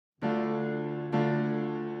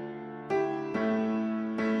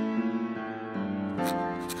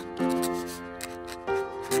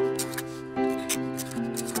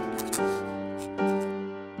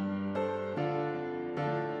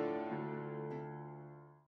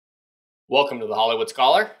Welcome to the Hollywood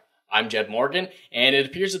Scholar. I'm Jed Morgan, and it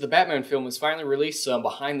appears that the Batman film has finally released some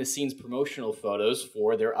behind-the-scenes promotional photos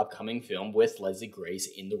for their upcoming film with Leslie Grace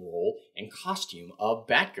in the role and costume of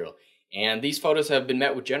Batgirl. And these photos have been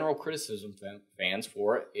met with general criticism from fans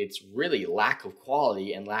for its really lack of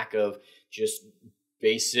quality and lack of just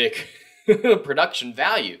basic production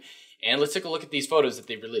value. And let's take a look at these photos that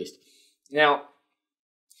they've released. Now,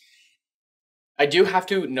 I do have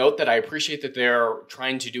to note that I appreciate that they're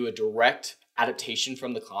trying to do a direct adaptation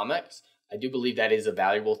from the comics. I do believe that is a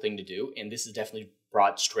valuable thing to do, and this is definitely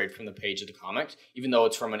brought straight from the page of the comics, even though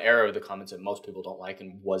it's from an era of the comics that most people don't like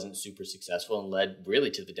and wasn't super successful and led really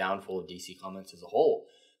to the downfall of DC Comics as a whole.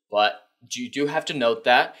 But you do have to note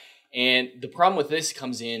that. And the problem with this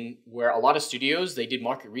comes in where a lot of studios, they did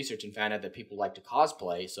market research and found out that people like to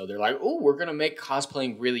cosplay. So they're like, oh, we're going to make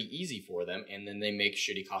cosplaying really easy for them. And then they make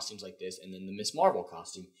shitty costumes like this. And then the Miss Marvel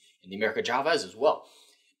costume and the America Chavez as well.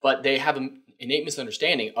 But they have an innate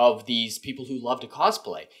misunderstanding of these people who love to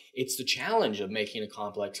cosplay. It's the challenge of making a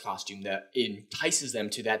complex costume that entices them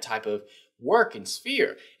to that type of work and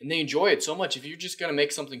sphere. And they enjoy it so much. If you're just going to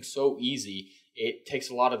make something so easy, it takes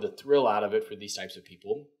a lot of the thrill out of it for these types of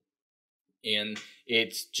people. And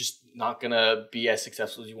it's just not going to be as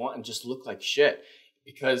successful as you want and just look like shit.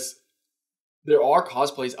 Because there are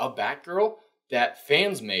cosplays of Batgirl that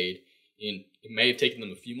fans made. It may have taken them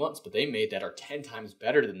a few months, but they made that are 10 times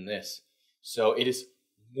better than this. So it is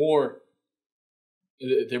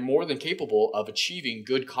they're more than capable of achieving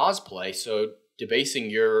good cosplay. So debasing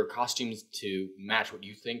your costumes to match what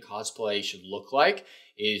you think cosplay should look like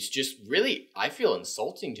is just really, I feel,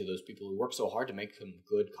 insulting to those people who work so hard to make them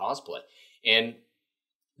good cosplay. And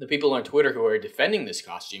the people on Twitter who are defending this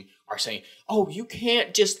costume are saying, oh, you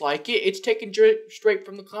can't dislike it. It's taken straight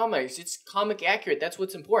from the comics. It's comic accurate. That's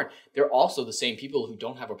what's important. They're also the same people who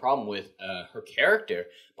don't have a problem with her character,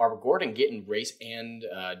 Barbara Gordon, getting race and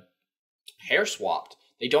hair swapped.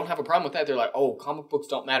 They don't have a problem with that. They're like, oh, comic books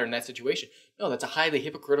don't matter in that situation. No, that's a highly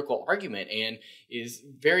hypocritical argument and is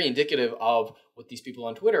very indicative of what these people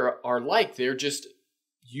on Twitter are like. They're just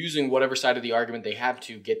using whatever side of the argument they have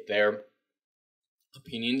to get their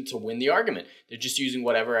opinion to win the argument. They're just using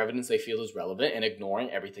whatever evidence they feel is relevant and ignoring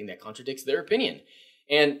everything that contradicts their opinion.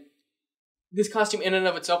 And this costume in and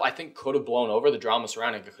of itself, I think, could have blown over. The drama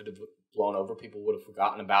surrounding it could have blown over. People would have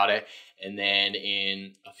forgotten about it. And then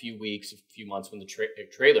in a few weeks, a few months, when the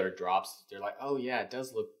trailer drops, they're like, oh yeah, it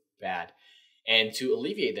does look bad. And to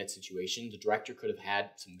alleviate that situation, the director could have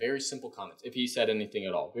had some very simple comments, if he said anything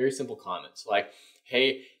at all. Very simple comments like,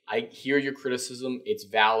 hey, I hear your criticism. It's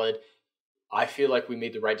valid. I feel like we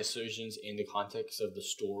made the right decisions in the context of the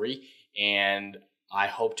story, and I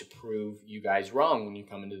hope to prove you guys wrong when you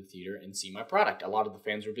come into the theater and see my product. A lot of the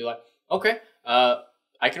fans would be like, okay,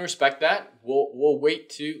 I can respect that. We'll wait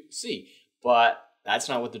to see. But that's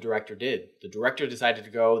not what the director did. The director decided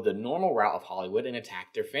to go the normal route of Hollywood and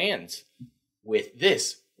attack their fans with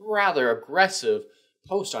this rather aggressive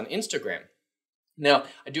post on Instagram. Now,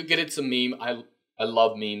 I do get it's a meme. I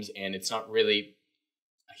love memes, and it's not really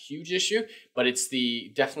a huge issue, but it's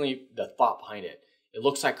definitely the thought behind it. It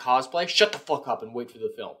looks like cosplay. Shut the fuck up and wait for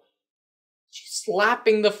the film. She's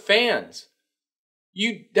slapping the fans.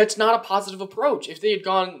 That's not a positive approach. If they had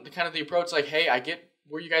gone the approach like, hey, I get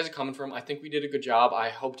where you guys are coming from. I think we did a good job. I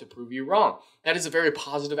hope to prove you wrong. That is a very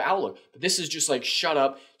positive outlook. But this is just like, shut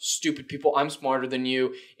up, stupid people. I'm smarter than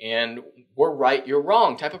you, and we're right, you're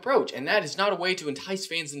wrong type approach. And that is not a way to entice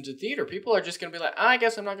fans into theater. People are just going to be like, I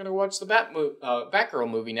guess I'm not going to watch the Batgirl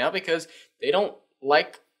movie now because they don't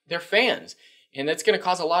like their fans. And that's going to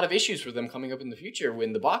cause a lot of issues for them coming up in the future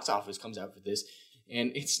when the box office comes out for this.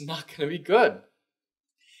 And it's not going to be good.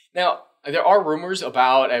 Now, there are rumors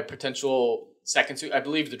about a potential second suit. I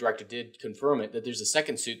believe the director did confirm it, that there's a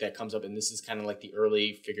second suit that comes up, and this is kind of like the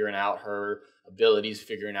early figuring out her abilities,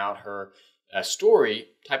 figuring out her story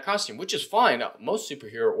type costume, which is fine. Most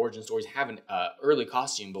superhero origin stories have an early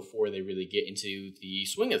costume before they really get into the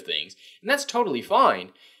swing of things, and that's totally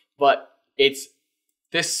fine. But it's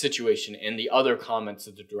this situation and the other comments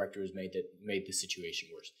that the director has made that made the situation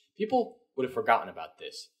worse. People would have forgotten about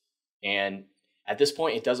this, and at this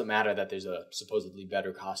point, it doesn't matter that there's a supposedly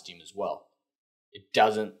better costume as well. It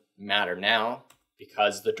doesn't matter now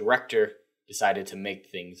because the director decided to make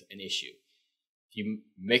things an issue. If you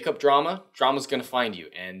make up drama, drama's going to find you.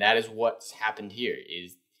 And that is what's happened here,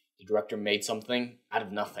 is the director made something out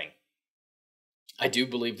of nothing. I do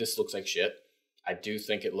believe this looks like shit. I do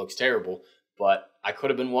think it looks terrible, but I could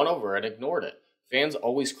have been won over and ignored it. fans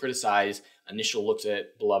always criticize initial looks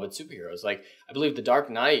at beloved superheroes. Like, I believe The Dark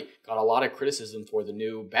Knight got a lot of criticism for the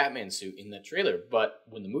new Batman suit in that trailer, but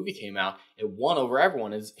when the movie came out, it won over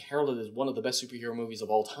everyone and is heralded as one of the best superhero movies of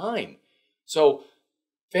all time. So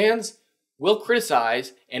fans will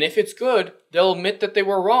criticize, and if it's good, they'll admit that they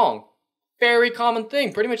were wrong. Very common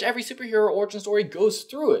thing. Pretty much every superhero origin story goes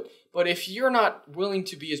through it. But if you're not willing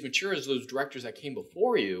to be as mature as those directors that came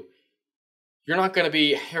before you, you're not going to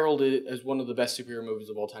be heralded as one of the best superhero movies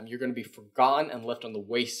of all time. You're going to be forgotten and left on the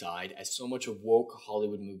wayside, as so much of woke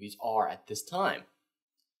Hollywood movies are at this time.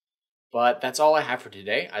 But that's all I have for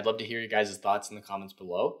today. I'd love to hear your guys' thoughts in the comments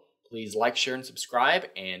below. Please like, share, and subscribe,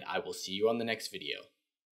 and I will see you on the next video.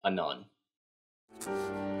 Anon.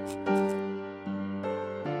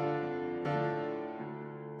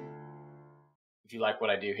 If you like what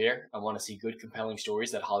I do here and want to see good, compelling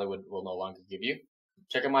stories that Hollywood will no longer give you,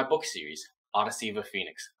 check out my book series, Odyssey of a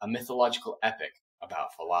Phoenix, a mythological epic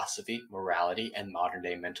about philosophy, morality, and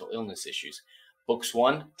modern-day mental illness issues. Books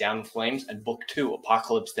 1, Down in Flames, and Book 2,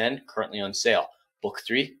 Apocalypse Then, currently on sale. Book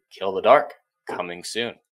 3, Kill the Dark, coming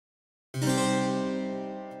soon.